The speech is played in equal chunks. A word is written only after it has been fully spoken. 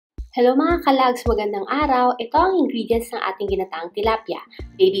Hello mga kalags, magandang araw. Ito ang ingredients ng ating ginataang tilapia.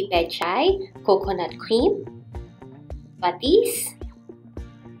 Baby pechay, coconut cream, patis,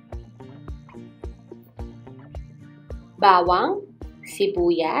 bawang,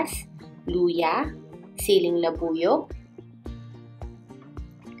 sibuyas, luya, siling labuyo,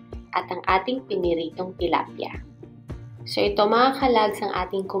 at ang ating piniritong tilapia. So ito mga kalags ang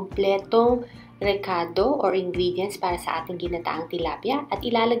ating kumpletong rekado or ingredients para sa ating ginataang tilapia at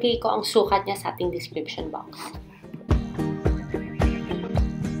ilalagay ko ang sukat niya sa ating description box.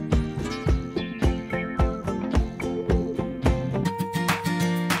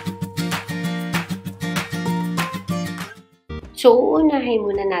 So uunahin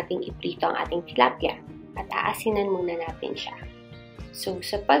muna nating iprito ang ating tilapia at aasinan muna natin siya. So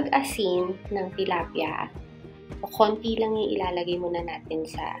sa pag-asin ng tilapia, konti lang yung ilalagay muna natin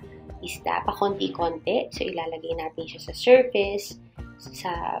sa isda, pakonti-konti. So, ilalagay natin siya sa surface,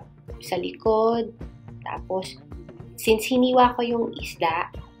 sa likod. Tapos, since hiniwa ko yung isda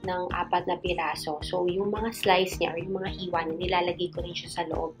ng 4 na piraso, so yung mga slice niya or yung mga hiwa niya, nilalagay ko rin siya sa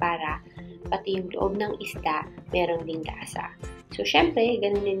loob para pati yung loob ng isda, meron ding lasa. So, syempre,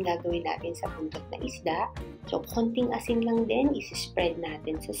 ganun din gagawin natin sa buntot na isda. So, konting asin lang din, isi-spread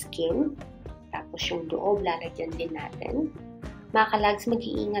natin sa skin. Tapos yung loob, lalagyan din natin. Mga kalags,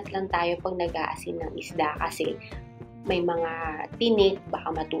 mag-iingat lang tayo pag nag-aasin ng isda kasi may mga tinik, baka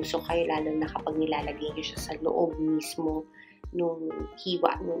matusok kayo lalo na kapag nilalagay nyo siya sa loob mismo nung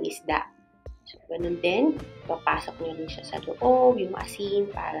hiwa ng isda. So, ganun din, papasok nyo rin siya sa loob, yung asin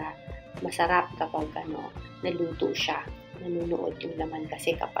para masarap kapag naluto siya. Nanunuot yung laman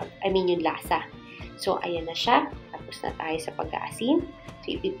kasi yung lasa. So, ayan na siya. Tapos na tayo sa pag-aasin.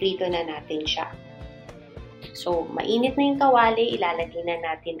 So, ipiprito na natin siya. So, mainit na yung kawali, ilalagay na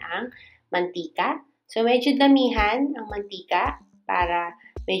natin ang mantika. So, medyo damihan ang mantika para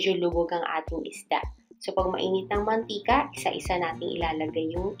medyo lubog ang ating isda. So, pag mainit ng mantika, isa-isa natin ilalagay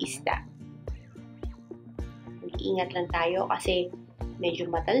yung isda. Mag-iingat lang tayo kasi medyo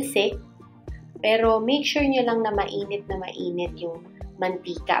matalsik. Pero make sure nyo lang na mainit yung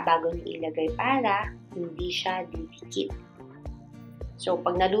mantika bago nyo ilagay para hindi siya didikit. So,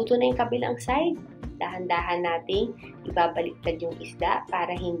 pag naluto na yung kabilang side, dahan-dahan nating ibabaliktad yung isda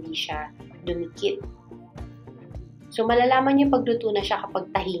para hindi siya dumikit. So, malalaman nyo pag luto na siya kapag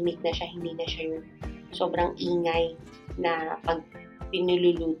tahimik na siya, hindi na siya yung sobrang ingay na pag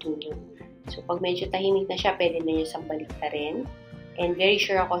pinululuto nyo. So, pag medyo tahimik na siya, pwede na nyo siyang baliktarin. And very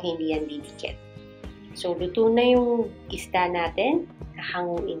sure ako hindi yan didikit. So, luto na yung isda natin,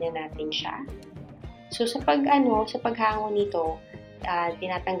 hahanguin na natin siya. So, sa paghango nito,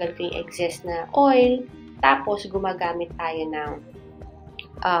 tinatanggal ko yung excess na oil, tapos gumagamit tayo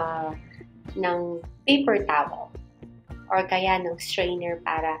ng paper towel or kaya ng strainer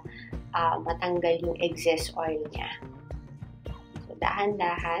para matanggal yung excess oil niya. So,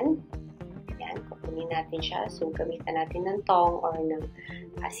 dahan-dahan, yan, kukunin natin siya. So, gamitan natin ng tong or ng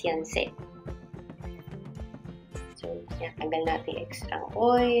asyanse. So, tanggal natin extra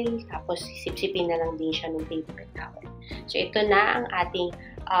oil, tapos sipsipin na lang din siya ng paper towel. So, ito na ang ating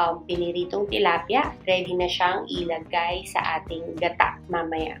piniritong tilapia. Ready na siyang ilagay sa ating gata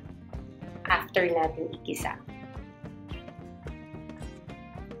mamaya after natin igisa.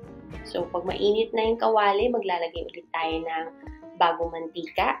 So, pag mainit na yung kawali, maglalagay ulit tayo ng bagong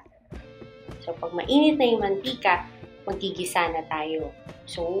mantika. So, pag mainit na yung mantika, magigisa na tayo.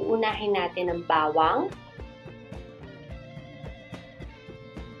 So, uunahin natin ang bawang.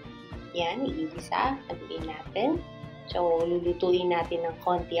 Yan, igisa. Taguin natin. So, lulutuin natin ng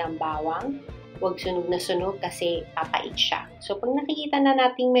konti ang bawang. Huwag sunog na sunog kasi papait siya. So, pag nakikita na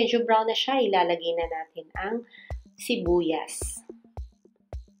natin medyo brown na siya, ilalagay na natin ang sibuyas.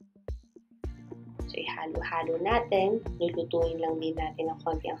 So, ihalo-halo natin. Lulutuin lang din natin ng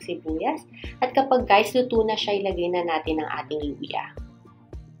konti ang sibuyas. At kapag guys, luto na siya, ilagay na natin ang ating luya.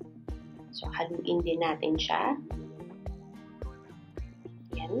 So, haluin din natin siya.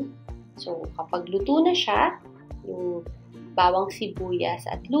 Yan. So, kapag luto na siya, yung bawang, sibuyas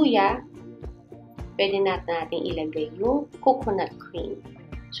at luya, pwede natin ilagay yung coconut cream.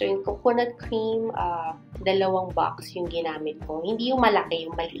 So, yung coconut cream, 2 box yung ginamit ko. Hindi yung malaki,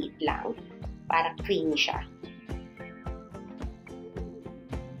 yung maliit lang, para creamy siya.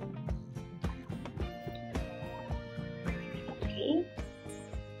 Okay.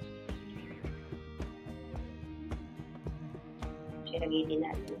 So, ilagay din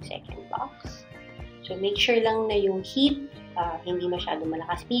natin yung second box. So, make sure lang na yung heat, hindi masyado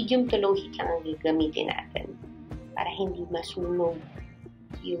malakas. Medium to low heat lang ang gagamitin natin para hindi masunog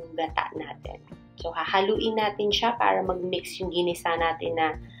yung gata natin. So, hahaluin natin siya para mag-mix yung ginisa natin na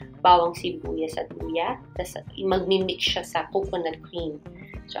bawang, sibuyas at luya. Tapos magmimix siya sa coconut cream.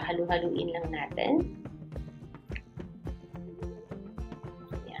 So, halu-haluin lang natin.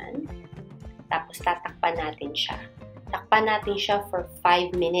 Ayan. Tapos, tatakpan natin siya. Takpan natin siya for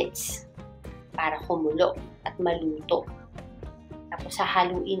 5 minutes para kumulo at maluto. Tapos,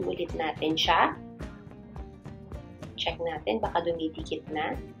 hahaluin ulit natin siya. Check natin, baka dumidikit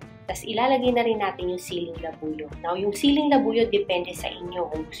na. Tapos, ilalagay na rin natin yung siling labuyo. Now, yung siling labuyo, depende sa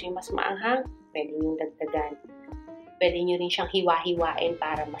inyo. Kung gusto nyo mas maanghang, pwede nyo dagdagan. Pwede nyo rin siyang hiwa-hiwain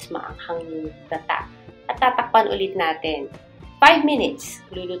para mas maanghang yung gata. At tatakpan ulit natin. 5 minutes.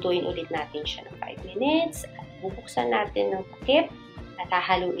 Lulutuin ulit natin siya ng 5 minutes. At bubuksan natin ng takip. At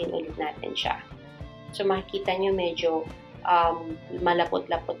hahaluin ulit natin siya. So, makikita nyo medyo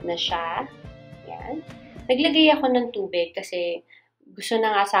malapot-lapot na siya. Yan. Naglagay ako ng tubig kasi gusto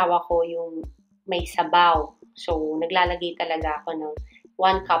ng asawa ko yung may sabaw. So, naglalagay talaga ako ng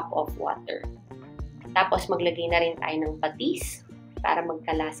 1 cup of water. Tapos, maglagay na rin tayo ng patis para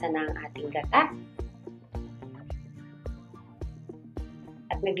magkalasa ng ating gata.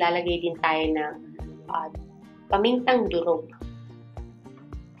 At naglalagay din tayo ng pamintang durog.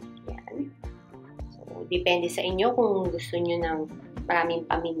 Yan. So, depende sa inyo kung gusto nyo ng maraming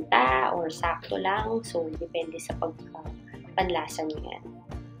paminta or sakto lang. So, depende sa panlasa nyo yan.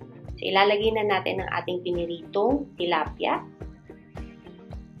 So, ilalagay na natin ang ating piniritong tilapia.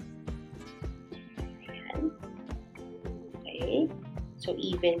 Ayan. Okay. So,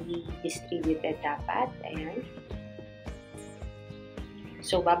 evenly distributed dapat. Ayan.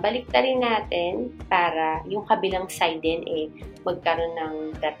 So, babalik na rin natin para yung kabilang side din magkaroon ng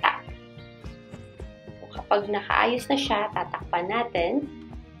gata. So, kapag nakaayos na siya, tatakpan natin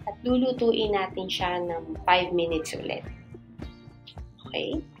at lulutuin natin siya ng 5 minutes ulit.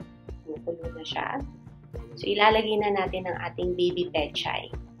 Okay? Kumukulo na siya. So, ilalagay na natin ang ating baby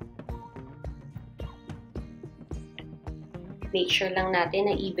pechay. Make sure lang natin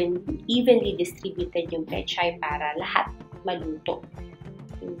na evenly distributed yung pechay para lahat maluto.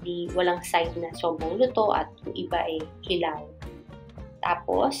 Hindi, walang side na sobrang luto at yung iba ay hilaw.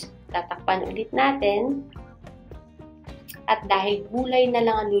 Tapos, tatakpan ulit natin. At dahil gulay na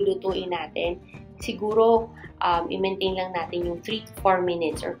lang ang lulutuin natin, siguro i-maintain lang natin yung 3 to 4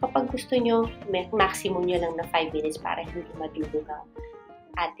 minutes or kapag gusto nyo, maximum nyo lang na 5 minutes para hindi madulog ang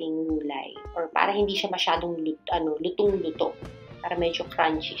ating gulay or para hindi siya masyadong lutong-luto para medyo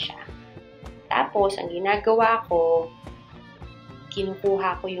crunchy siya. Tapos, ang ginagawa ko,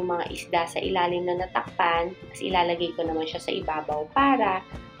 kinukuha ko yung mga isda sa ilalim na natakpan kasi ilalagay ko naman siya sa ibabaw para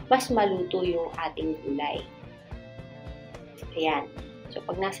mas maluto yung ating gulay. Ayan. So,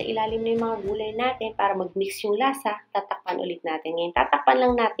 pag nasa ilalim na yung mga gulay natin, para mag-mix yung lasa, tatakpan ulit natin. Ngayon, tatakpan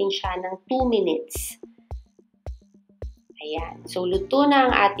lang natin siya ng 2 minutes. Ayan. So, luto na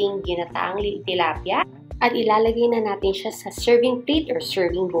ang ating ginataang tilapia. At ilalagay na natin siya sa serving plate or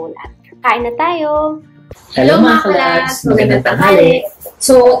serving bowl. At kain na tayo! Hello mga kalabs! Magandang tanghali!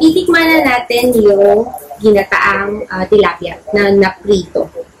 So, itikman na natin yung ginataang tilapia na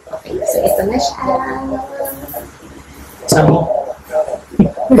naprito. Okay. So, ito na siya. Saan mo?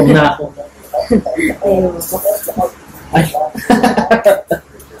 Huwag na ako. Ayun po. Ay!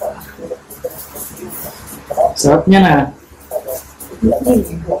 Sarap niya na.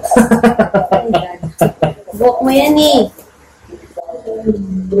 Buhok mo yan eh.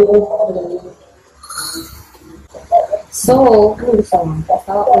 So, ano gusto mo?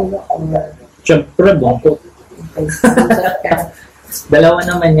 Ulo or... Siyempre, bungkot. Okay. Dalawa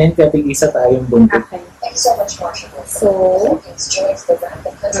naman yan, kaya tig-isa tayong bungkot. Okay. So,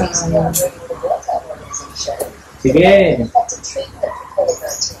 Sige.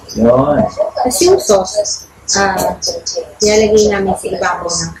 Yun. tapos yung sauce, nilalagay namin sa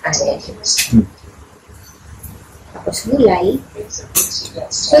ibabaw ng kanin. Tapos gulay.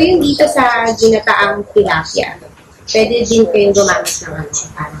 So, yung dito sa ginataang tilapia, pwede din kayong gumamit ng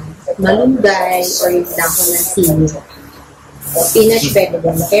parang malunggay or yung dahon ng sili. Spinach pwede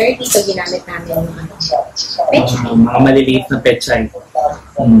din. Pero dito ginamit namin yung pechay. Mga maliliit na pechay.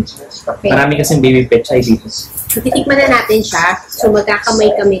 Okay. Marami kasing baby pechay dito. So, titikman na natin siya. So,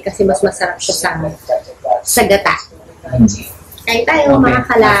 magkakamay kami kasi mas masarap siya sa gata. Kain tayo, mga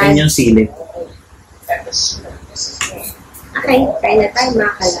kalan. Akin yung sili. Okay, kain na tayo,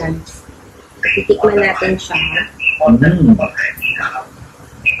 mga kalan. Titikman natin siya.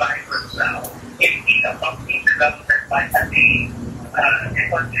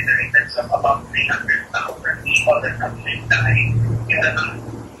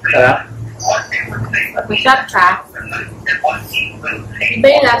 Masarap siya. Iba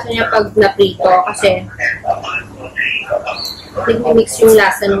yung lasa niya pag naprito kasi nag-mix yung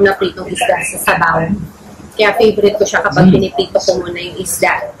lasa ng napritong isda sa sabaw. Kaya favorite ko siya kapag piniprito ko muna yung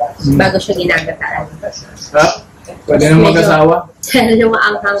isda bago siya ginagataan. Pwede nang mag-asawa. Yung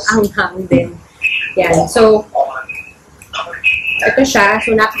maanghang-anghang din. Yan. So, ito siya.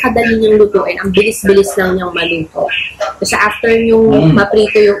 So, napakadali niyang lutuin. Ang bilis-bilis lang niyang maluto. So, after yung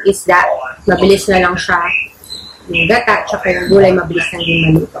maprito yung isda, mabilis na lang siya. Yung gata, tsaka yung gulay, mabilis lang din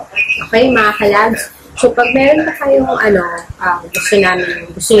maluto. Okay, mga kalags? So, pag meron pa kayong gusto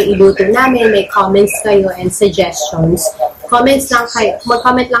nyo iluto namin, may comments kayo and suggestions,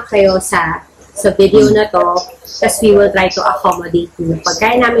 mag-comment lang kayo sa video na to, tapos we will try to accommodate you. Pag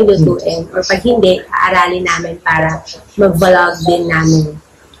kaya namin lutuin, or pag hindi, aaralin namin para mag-vlog din namin.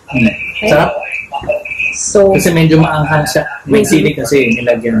 Okay? Sarap. So, Kasi medyo maanghang siya. May sili kasi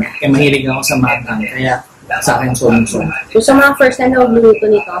nilagyan. Kaya mahilig ako sa maanghang. Kaya sa akin solong-solong. So, sa mga first na nagluluto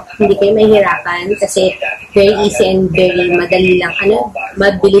nito, hindi kayo mahihirapan kasi very easy and very madali lang.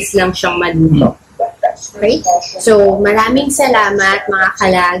 Mabilis lang siyang maluto. Okay? So, maraming salamat mga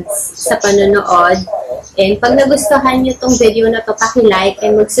kalags sa panonood. And pag nagustuhan nyo tong video na to, paki-like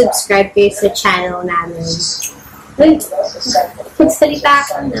and mag-subscribe kayo sa channel namin. Uy, magsalita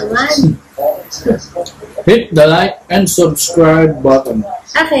ka naman. Hit the like and subscribe button.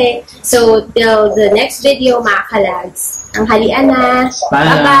 Okay, so till the next video mga kalags. Ang halian na.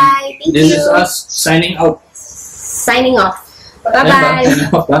 Bye-bye. Thank This you. is us signing out. Signing off. Bye-bye.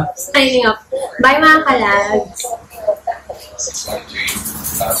 Signing off, ha? Signing off. Bye mga kalags.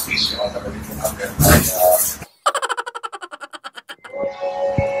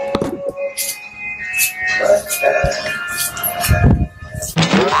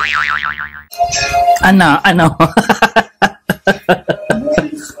 Ano?